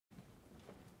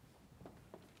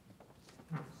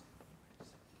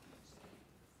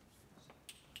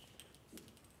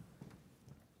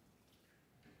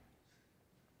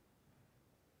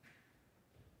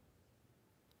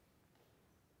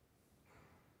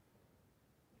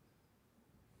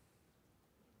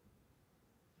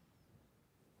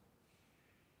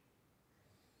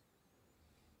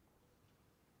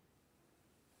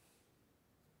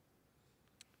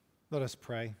Let us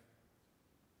pray.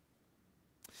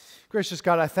 Gracious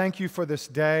God, I thank you for this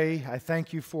day. I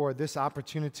thank you for this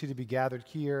opportunity to be gathered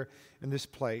here in this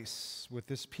place with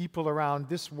this people around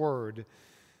this word.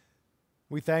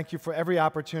 We thank you for every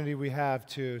opportunity we have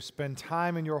to spend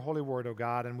time in your holy word, O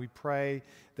God, and we pray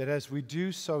that as we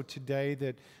do so today,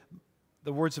 that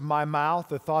the words of my mouth,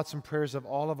 the thoughts and prayers of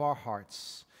all of our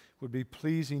hearts would be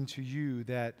pleasing to you,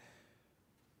 that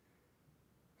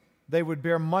they would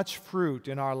bear much fruit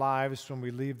in our lives when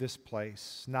we leave this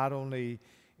place, not only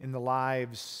in the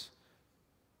lives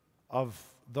of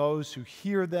those who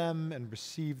hear them and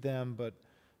receive them, but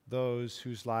those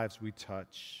whose lives we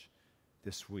touch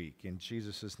this week. In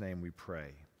Jesus' name we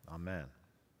pray. Amen.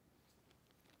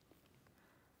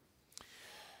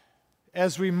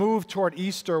 As we move toward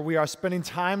Easter, we are spending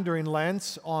time during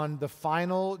Lent on the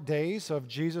final days of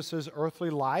Jesus' earthly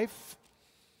life.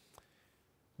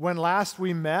 When last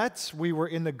we met, we were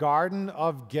in the Garden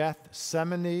of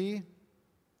Gethsemane.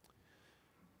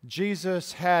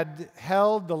 Jesus had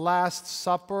held the Last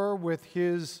Supper with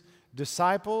his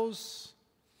disciples.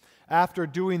 After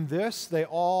doing this, they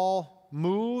all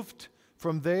moved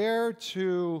from there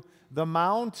to the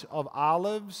Mount of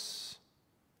Olives.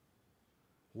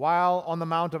 While on the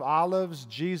Mount of Olives,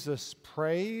 Jesus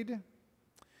prayed.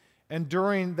 And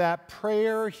during that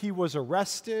prayer, he was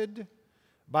arrested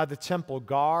by the temple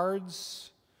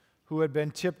guards, who had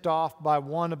been tipped off by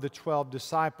one of the 12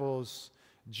 disciples,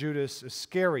 Judas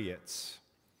Iscariot.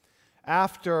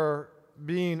 After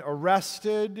being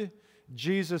arrested,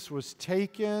 Jesus was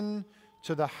taken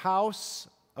to the house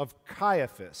of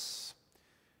Caiaphas,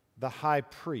 the high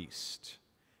priest.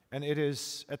 And it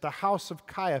is at the house of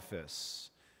Caiaphas,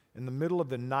 in the middle of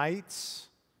the night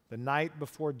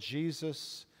before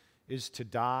Jesus is to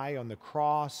die on the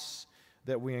cross,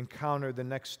 that we encounter the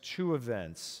next two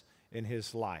events in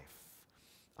his life.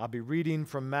 I'll be reading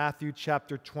from Matthew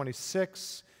chapter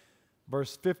 26,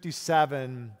 verse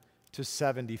 57 to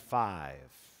 75.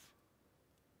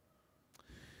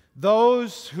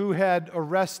 Those who had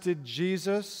arrested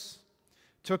Jesus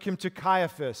took him to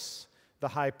Caiaphas, the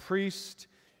high priest,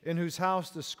 in whose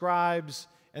house the scribes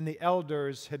and the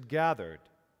elders had gathered.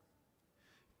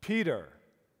 Peter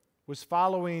was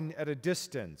following at a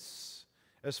distance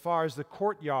as far as the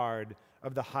courtyard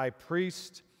of the high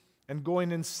priest, and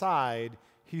going inside,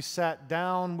 he sat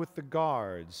down with the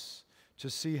guards to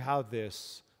see how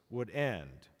this would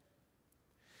end.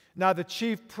 Now the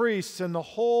chief priests and the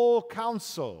whole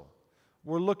council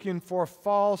were looking for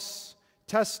false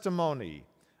testimony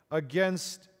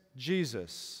against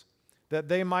Jesus, that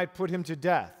they might put him to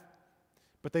death.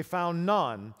 But they found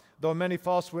none, though many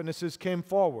false witnesses came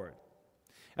forward.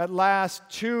 At last,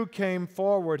 two came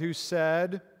forward who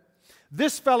said,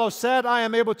 "This fellow said, 'I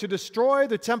am able to destroy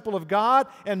the temple of God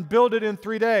and build it in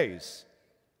 3 days.'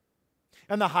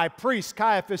 And the high priest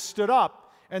Caiaphas stood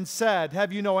up and said,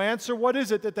 'Have you no answer? What is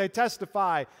it that they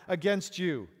testify against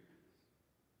you?'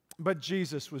 But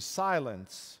Jesus was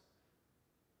silent.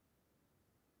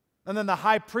 And then the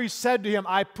high priest said to him,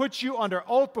 'I put you under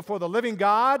oath before the living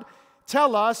God.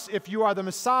 Tell us if you are the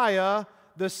Messiah,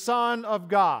 the Son of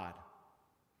God.'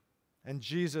 And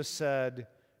Jesus said,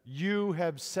 'You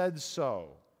have said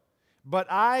so. But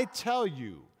I tell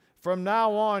you, from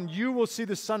now on you will see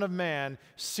the Son of Man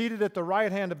seated at the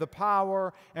right hand of the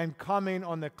power and coming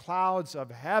on the clouds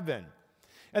of heaven.'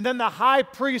 And then the high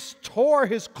priest tore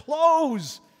his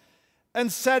clothes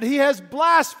and said, 'He has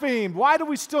blasphemed. Why do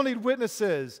we still need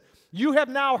witnesses? You have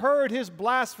now heard his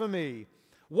blasphemy.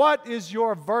 What is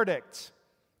your verdict?'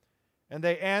 And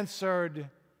they answered,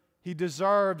 'He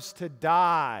deserves to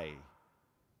die.'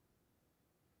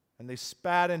 And they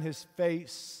spat in his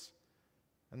face,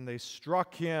 and they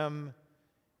struck him,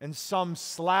 and some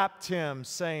slapped him,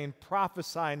 saying,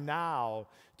 'Prophesy now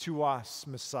to us,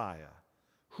 Messiah.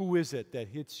 Who is it that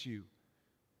hits you?'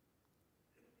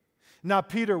 Now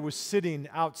Peter was sitting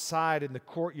outside in the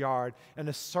courtyard, and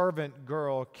a servant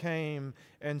girl came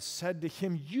and said to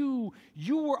him, 'You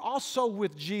were also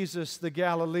with Jesus the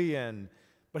Galilean.'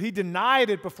 But he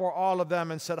denied it before all of them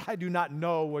and said, 'I do not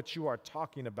know what you are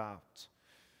talking about.'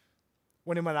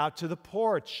 When he went out to the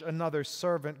porch, another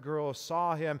servant girl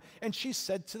saw him, and she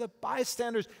said to the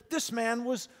bystanders, 'This man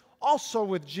was also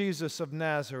with Jesus of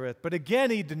Nazareth.' But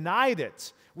again he denied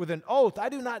it with an oath, 'I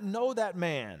do not know that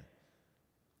man.'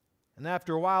 And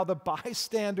after a while the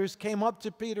bystanders came up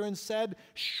to Peter and said,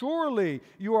 'Surely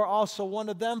you are also one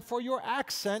of them, for your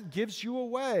accent gives you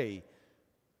away.'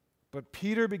 But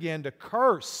Peter began to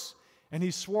curse, and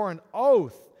he swore an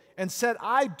oath and said,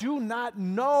 'I do not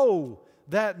know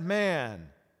that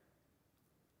man.'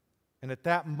 And at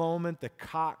that moment the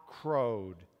cock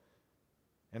crowed.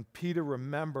 And Peter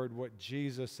remembered what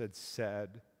Jesus had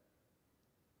said.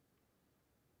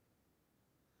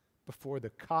 Before the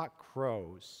cock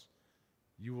crows,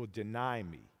 you will deny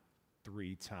me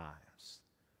 3 times.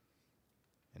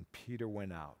 And Peter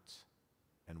went out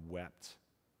and wept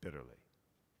bitterly.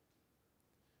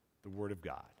 The word of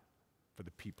God for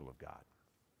the people of God.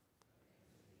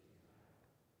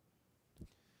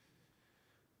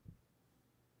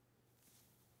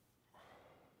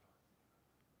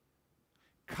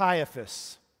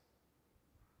 Caiaphas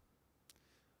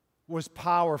was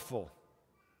powerful.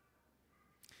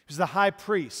 He was the high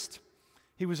priest.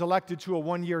 He was elected to a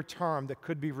 1-year term that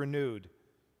could be renewed.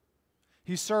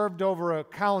 He served over a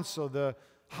council, the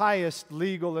highest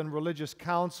legal and religious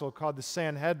council called the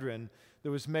Sanhedrin, that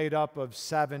was made up of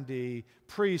 70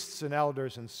 priests and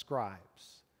elders and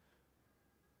scribes.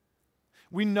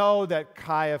 We know that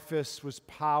Caiaphas was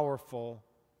powerful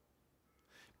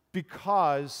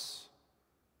because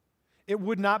it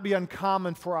would not be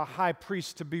uncommon for a high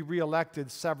priest to be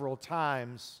reelected several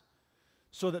times,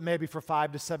 so that maybe for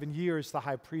 5 to 7 years the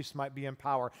high priest might be in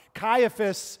power.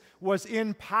 Caiaphas was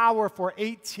in power for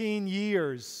 18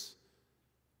 years.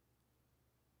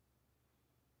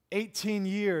 18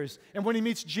 years. And when he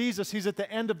meets Jesus, he's at the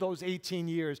end of those 18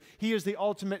 years. He is the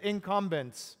ultimate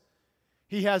incumbent.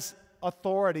 He has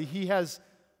authority. He has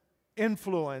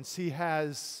influence. He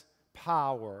has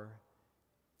power.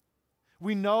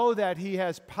 We know that he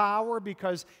has power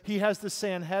because he has the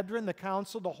Sanhedrin, the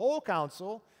council, the whole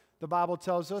council, the Bible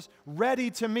tells us,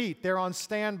 ready to meet. They're on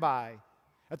standby.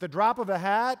 At the drop of a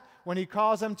hat, when he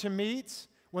calls them to meet,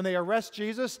 when they arrest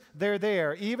Jesus, they're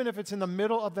there, even if it's in the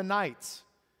middle of the night.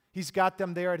 He's got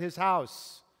them there at his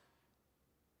house.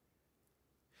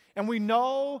 And we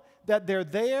know that they're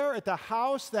there at the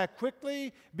house that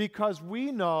quickly because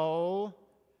we know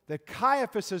that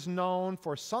Caiaphas has known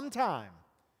for some time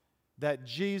that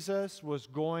Jesus was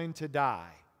going to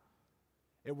die.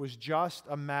 It was just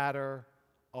a matter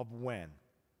of when.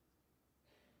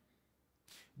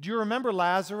 Do you remember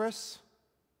Lazarus?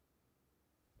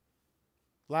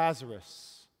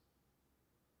 Lazarus.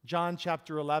 John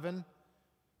chapter 11.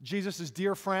 Jesus'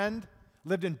 dear friend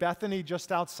lived in Bethany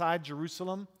just outside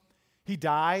Jerusalem. He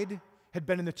died, had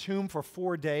been in the tomb for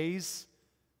 4 days.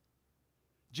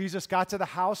 Jesus got to the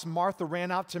house. Martha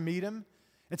ran out to meet him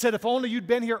and said, "If only you'd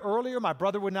been here earlier, my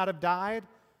brother would not have died."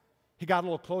 He got a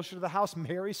little closer to the house.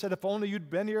 Mary said, "If only you'd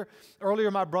been here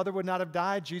earlier, my brother would not have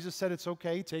died." Jesus said, "It's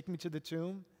okay, take me to the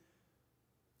tomb."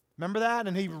 Remember that?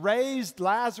 And he raised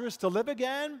Lazarus to live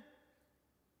again.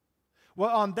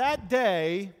 Well, on that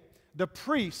day, the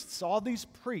priests, all these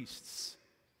priests,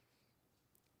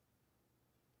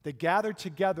 they gathered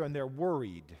together and they're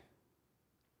worried.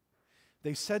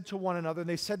 They said to one another, and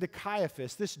they said to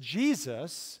Caiaphas, "This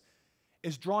Jesus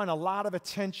is drawing a lot of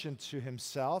attention to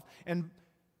himself and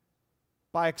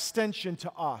by extension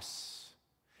to us.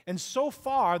 And so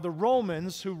far, the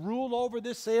Romans who rule over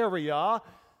this area,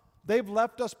 they've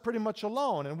left us pretty much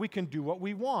alone and we can do what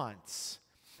we want.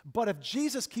 But if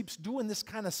Jesus keeps doing this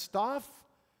kind of stuff,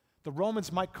 the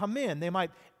Romans might come in. They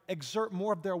might exert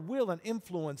more of their will and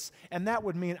influence, and that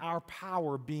would mean our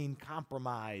power being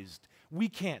compromised. We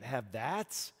can't have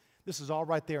that." This is all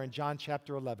right there in John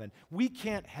chapter 11. We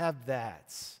can't have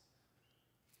that.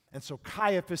 And so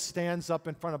Caiaphas stands up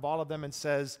in front of all of them and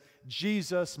says,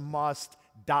 Jesus must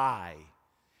die.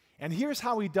 And here's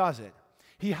how he does it.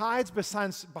 He hides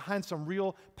behind some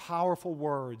real powerful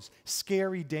words,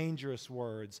 scary, dangerous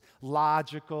words,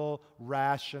 logical,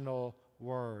 rational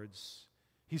words.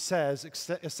 He says,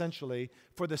 essentially,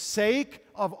 for the sake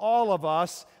of all of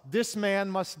us, this man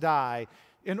must die.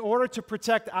 In order to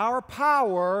protect our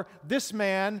power, this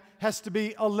man has to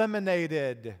be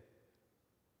eliminated.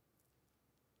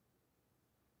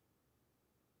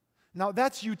 Now,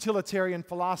 that's utilitarian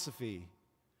philosophy.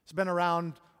 It's been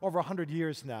around over 100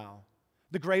 years now.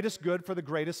 The greatest good for the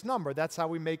greatest number. That's how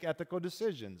we make ethical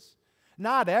decisions.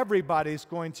 Not everybody's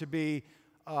going to be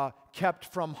kept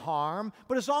from harm,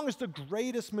 but as long as the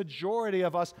greatest majority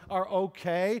of us are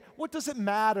okay, what does it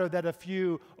matter that a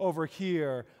few over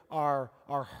here are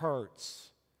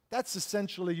hurt? That's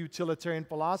essentially utilitarian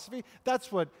philosophy.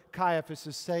 That's what Caiaphas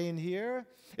is saying here.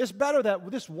 It's better that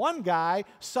this one guy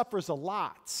suffers a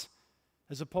lot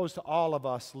as opposed to all of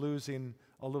us losing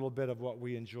a little bit of what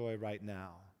we enjoy right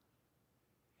now.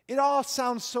 It all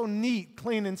sounds so neat,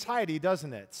 clean, and tidy,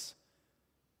 doesn't it?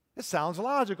 It sounds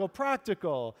logical,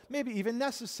 practical, maybe even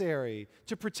necessary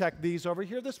to protect these over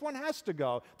here. This one has to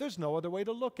go. There's no other way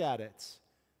to look at it.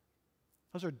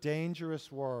 Those are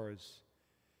dangerous words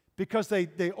because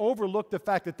they overlook the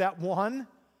fact that one,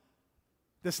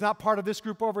 that's not part of this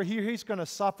group over here, he's going to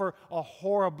suffer a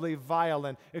horribly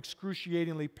violent,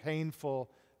 excruciatingly painful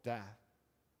death.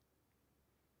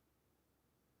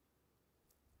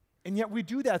 And yet we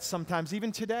do that sometimes,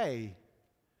 even today.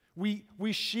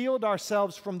 We shield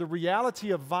ourselves from the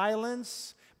reality of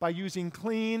violence by using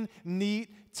clean, neat,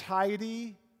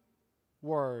 tidy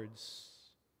words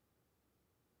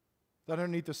that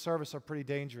underneath the surface are pretty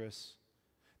dangerous.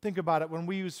 Think about it. When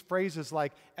we use phrases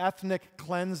like ethnic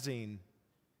cleansing,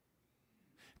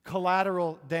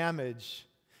 collateral damage,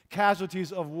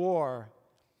 casualties of war,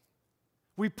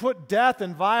 we put death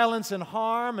and violence and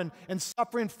harm and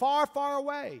suffering far, far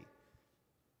away.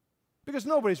 Because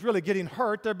nobody's really getting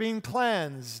hurt, they're being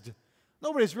cleansed.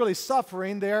 Nobody's really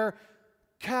suffering, they're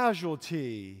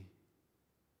casualty.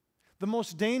 The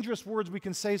most dangerous words we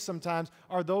can say sometimes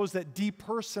are those that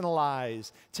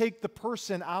depersonalize, take the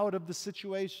person out of the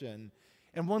situation.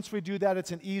 And once we do that,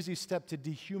 it's an easy step to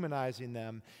dehumanizing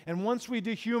them. And once we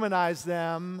dehumanize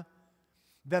them,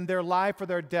 then their life or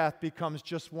their death becomes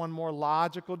just one more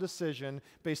logical decision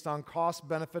based on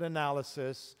cost-benefit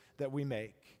analysis that we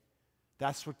make.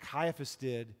 That's what Caiaphas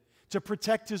did. To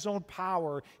protect his own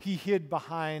power, he hid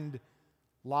behind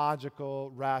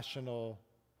logical, rational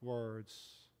words.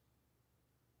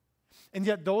 And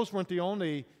yet those weren't the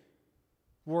only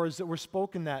words that were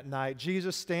spoken that night.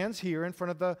 Jesus stands here in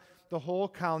front of the whole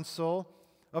council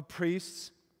of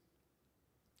priests,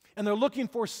 and they're looking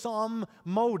for some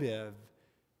motive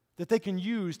that they can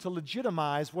use to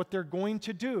legitimize what they're going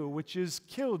to do, which is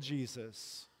kill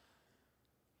Jesus.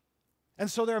 And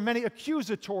so there are many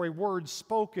accusatory words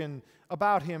spoken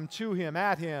about him, to him,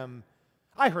 at him.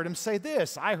 I heard him say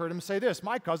this. I heard him say this.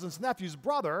 My cousin's nephew's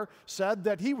brother said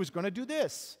that he was going to do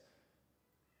this.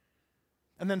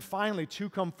 And then finally, two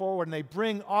come forward and they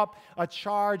bring up a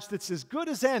charge that's as good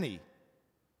as any.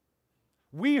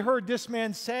 We heard this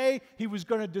man say he was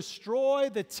going to destroy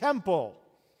the temple.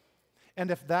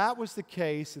 And if that was the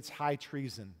case, it's high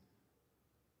treason.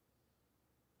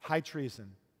 High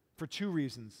treason for two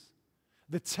reasons.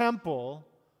 The temple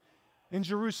in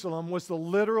Jerusalem was the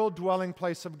literal dwelling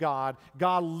place of God.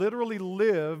 God literally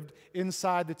lived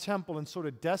inside the temple, and so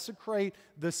to desecrate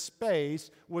the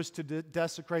space was to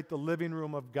desecrate the living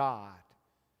room of God.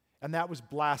 And that was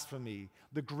blasphemy,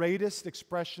 the greatest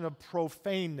expression of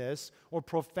profaneness or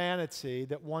profanity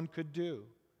that one could do.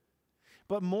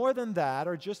 But more than that,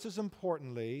 or just as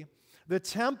importantly, the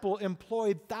temple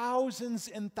employed thousands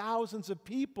and thousands of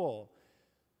people.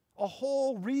 A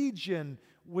whole region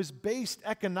was based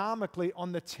economically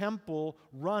on the temple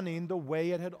running the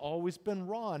way it had always been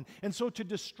run. And so to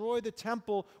destroy the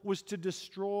temple was to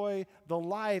destroy the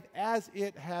life as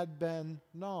it had been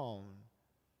known.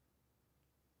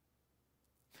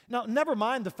 Now, never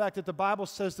mind the fact that the Bible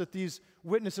says that these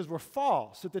witnesses were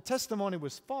false, that the testimony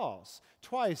was false.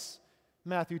 Twice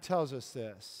Matthew tells us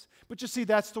this. But you see,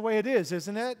 that's the way it is,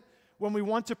 isn't it? When we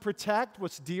want to protect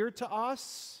what's dear to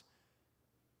us,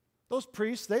 those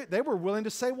priests, they were willing to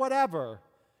say whatever.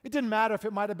 It didn't matter if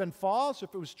it might have been false,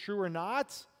 if it was true or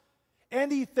not.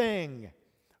 Anything.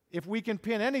 If we can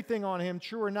pin anything on him,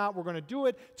 true or not, we're going to do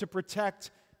it to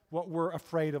protect what we're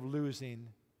afraid of losing.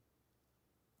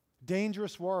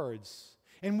 Dangerous words.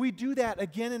 And we do that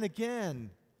again and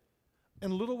again,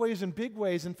 in little ways and big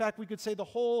ways. In fact, we could say the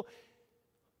whole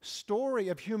story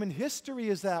of human history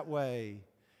is that way.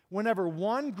 Whenever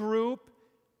one group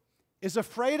is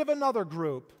afraid of another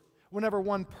group, whenever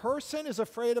one person is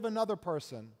afraid of another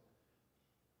person,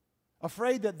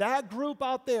 afraid that that group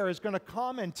out there is going to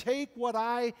come and take what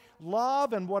I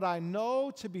love and what I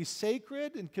know to be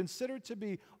sacred and consider to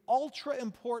be ultra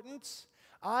important,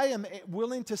 I am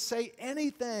willing to say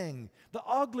anything, the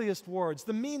ugliest words,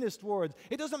 the meanest words.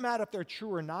 It doesn't matter if they're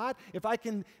true or not. If I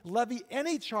can levy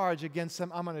any charge against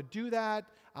them, I'm going to do that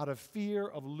out of fear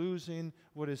of losing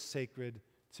what is sacred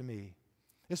to me.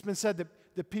 It's been said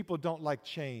that people don't like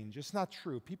change. It's not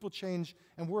true. People change,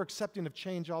 and we're accepting of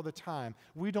change all the time.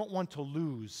 We don't want to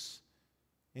lose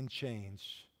in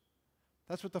change.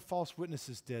 That's what the false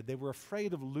witnesses did. They were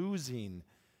afraid of losing,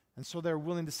 and so they're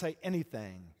willing to say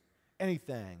anything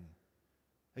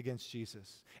against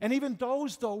Jesus. And even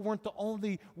those, though, weren't the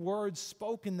only words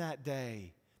spoken that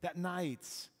day, that night.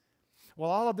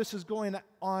 While all of this is going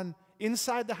on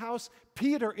inside the house,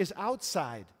 Peter is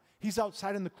outside. He's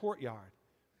outside in the courtyard.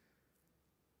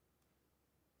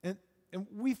 And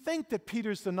we think that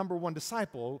Peter's the number one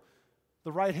disciple,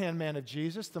 the right-hand man of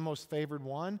Jesus, the most favored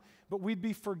one, but we'd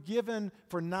be forgiven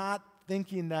for not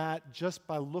thinking that just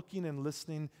by looking and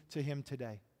listening to him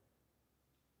today.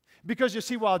 Because you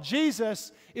see, while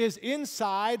Jesus is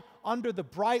inside under the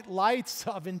bright lights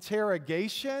of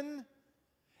interrogation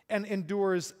and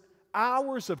endures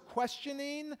hours of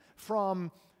questioning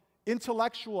from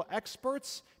intellectual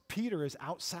experts, Peter is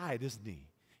outside, isn't he?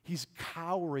 He's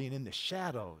cowering in the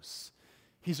shadows.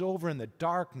 He's over in the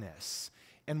darkness.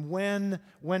 And when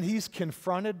he's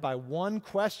confronted by one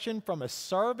question from a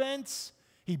servant,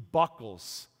 he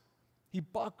buckles. He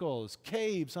buckles,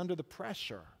 caves under the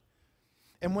pressure.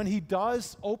 And when he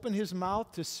does open his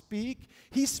mouth to speak,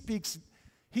 he speaks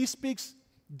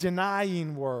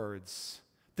denying words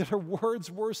that are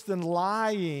words worse than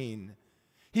lying.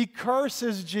 He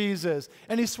curses Jesus,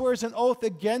 and he swears an oath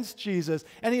against Jesus,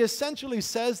 and he essentially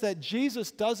says that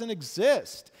Jesus doesn't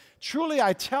exist. Truly,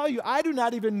 I tell you, I do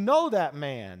not even know that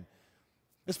man.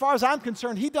 As far as I'm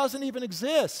concerned, he doesn't even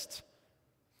exist.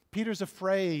 Peter's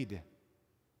afraid.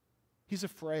 He's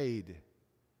afraid.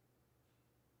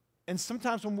 And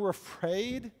sometimes when we're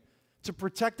afraid to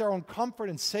protect our own comfort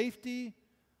and safety,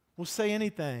 we'll say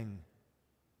anything.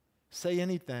 Say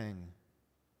anything.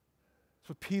 That's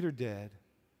what Peter did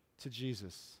to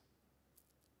Jesus.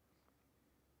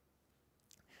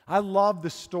 I love the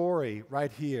story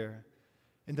right here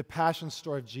in the Passion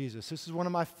story of Jesus. This is one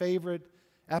of my favorite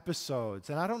episodes,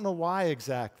 and I don't know why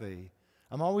exactly.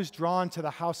 I'm always drawn to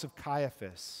the house of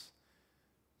Caiaphas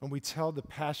when we tell the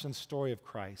Passion story of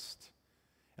Christ.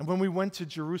 And when we went to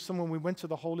Jerusalem, when we went to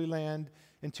the Holy Land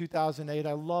in 2008,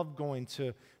 I loved going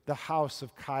to the house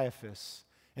of Caiaphas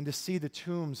and to see the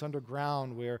tombs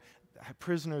underground where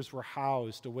prisoners were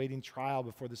housed awaiting trial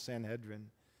before the Sanhedrin.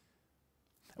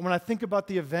 And when I think about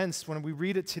the events, when we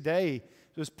read it today,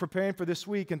 just preparing for this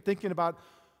week and thinking about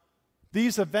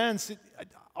these events,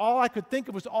 all I could think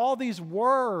of was all these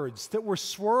words that were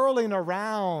swirling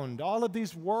around, all of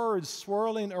these words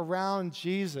swirling around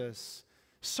Jesus.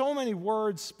 So many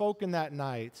words spoken that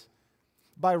night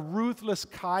by ruthless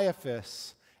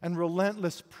Caiaphas and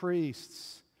relentless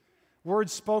priests.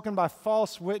 Words spoken by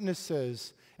false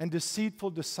witnesses and deceitful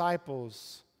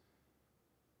disciples.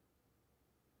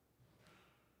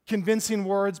 Convincing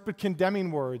words, but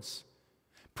condemning words.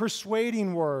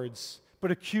 Persuading words,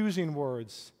 but accusing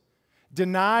words.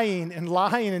 Denying and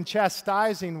lying and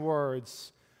chastising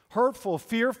words. Hurtful,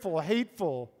 fearful,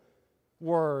 hateful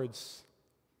words.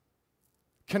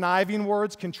 Conniving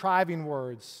words, contriving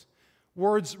words.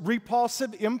 Words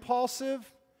repulsive,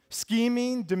 impulsive,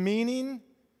 scheming, demeaning.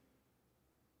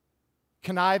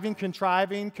 Conniving,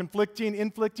 contriving, conflicting,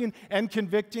 inflicting, and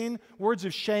convicting. Words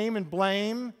of shame and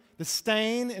blame that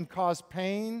stain and cause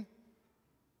pain.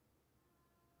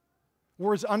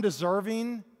 Words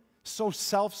undeserving, so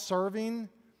self-serving.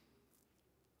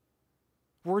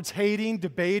 Words hating,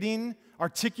 debating,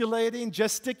 articulating,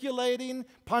 gesticulating,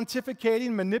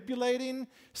 pontificating, manipulating,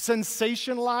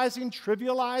 sensationalizing,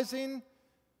 trivializing,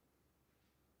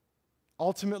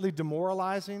 ultimately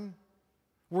demoralizing.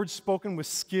 Words spoken with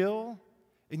skill,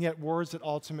 and yet words that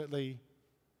ultimately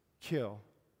kill.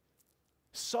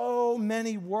 So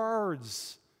many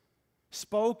words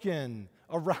spoken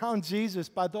around Jesus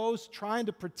by those trying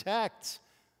to protect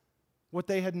what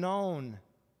they had known,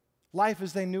 life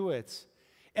as they knew it.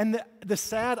 And the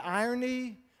sad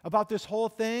irony about this whole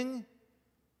thing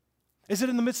is that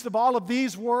in the midst of all of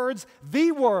these words,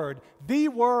 the word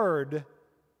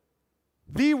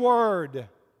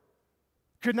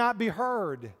could not be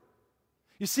heard.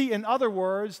 You see, in other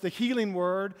words, the healing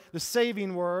word, the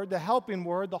saving word, the helping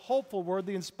word, the hopeful word,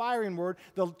 the inspiring word,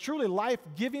 the truly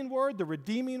life-giving word, the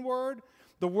redeeming word,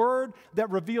 the word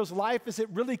that reveals life as it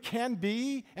really can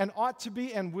be and ought to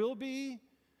be and will be,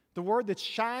 the word that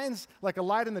shines like a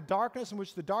light in the darkness in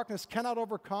which the darkness cannot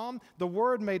overcome, the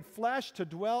word made flesh to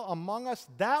dwell among us,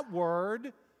 that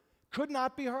word could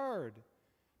not be heard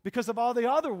because of all the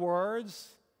other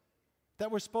words that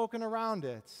were spoken around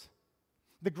it.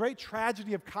 The great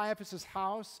tragedy of Caiaphas'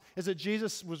 house is that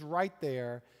Jesus was right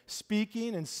there,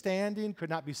 speaking and standing,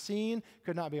 could not be seen,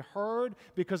 could not be heard,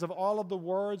 because of all of the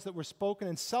words that were spoken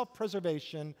in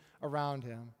self-preservation around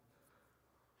him.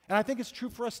 And I think it's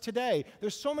true for us today.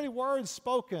 There's so many words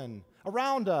spoken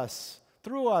around us,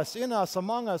 through us, in us,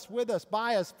 among us, with us,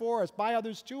 by us, for us, by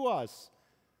others, to us.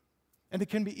 And it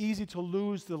can be easy to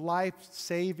lose the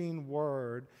life-saving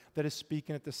word that is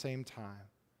speaking at the same time.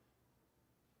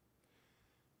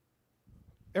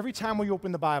 Every time we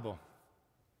open the Bible,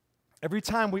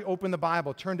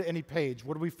 turn to any page,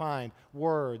 what do we find?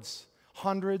 Words.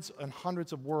 Hundreds and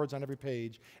hundreds of words on every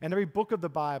page. And every book of the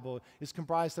Bible is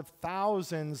comprised of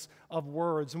thousands of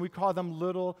words, and we call them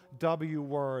little w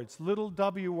words. Little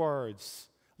w words,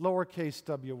 lowercase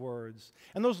w words.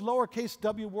 And those lowercase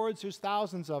w words, there's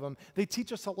thousands of them. They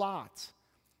teach us a lot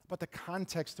about the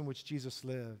context in which Jesus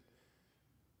lived.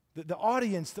 The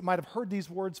audience that might have heard these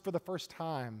words for the first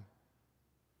time.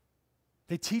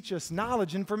 They teach us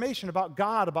knowledge, information about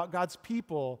God, about God's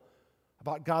people,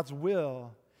 about God's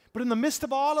will. But in the midst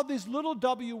of all of these little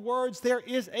W words, there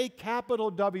is a capital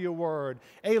W word,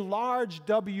 a large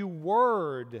W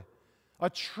word, a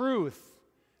truth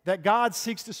that God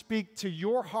seeks to speak to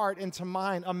your heart and to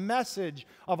mine, a message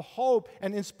of hope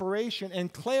and inspiration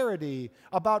and clarity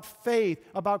about faith,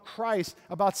 about Christ,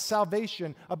 about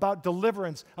salvation, about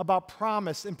deliverance, about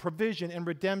promise and provision and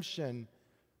redemption.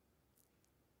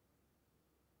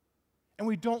 And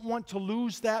we don't want to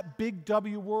lose that big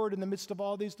W word in the midst of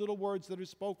all these little words that are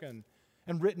spoken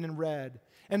and written and read.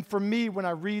 And for me, when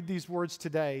I read these words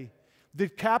today, the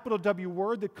capital W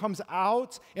word that comes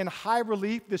out in high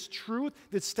relief, this truth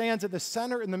that stands at the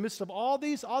center in the midst of all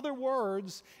these other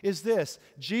words, is this: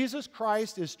 Jesus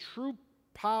Christ is true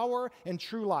power and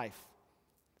true life.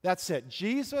 That's it.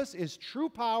 Jesus is true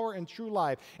power and true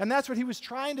life. And that's what he was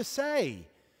trying to say.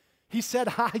 He said,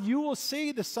 you will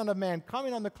see the Son of Man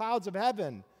coming on the clouds of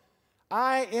heaven.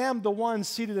 I am the one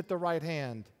seated at the right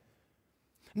hand.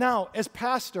 Now, as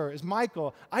pastor, as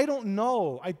Michael, I don't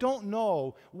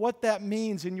know what that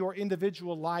means in your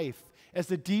individual life as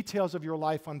the details of your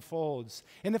life unfolds.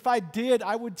 And if I did,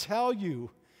 I would tell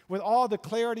you with all the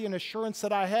clarity and assurance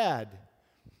that I had.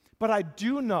 But I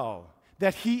do know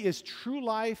that he is true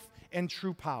life and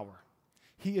true power.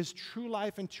 He is true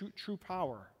life and true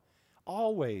power,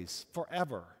 always,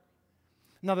 forever.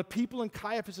 Now, the people in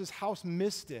Caiaphas' house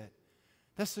missed it.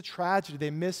 That's the tragedy.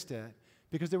 They missed it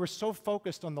because they were so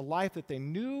focused on the life that they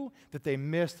knew that they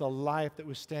missed the life that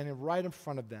was standing right in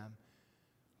front of them,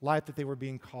 life that they were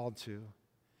being called to.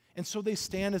 And so they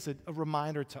stand as a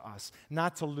reminder to us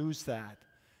not to lose that,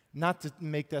 not to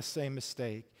make that same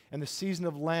mistake. And the season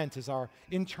of Lent is our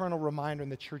internal reminder in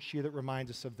the church year that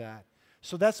reminds us of that.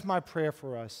 So that's my prayer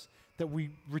for us, that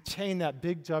we retain that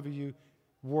big W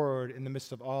word in the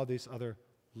midst of all these other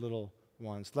little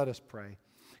ones. Let us pray.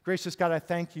 Gracious God, I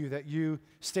thank you that you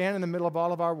stand in the middle of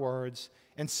all of our words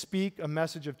and speak a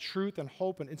message of truth and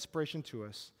hope and inspiration to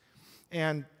us.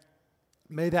 And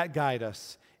may that guide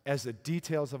us as the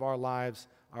details of our lives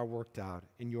are worked out.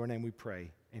 In your name we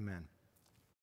pray. Amen.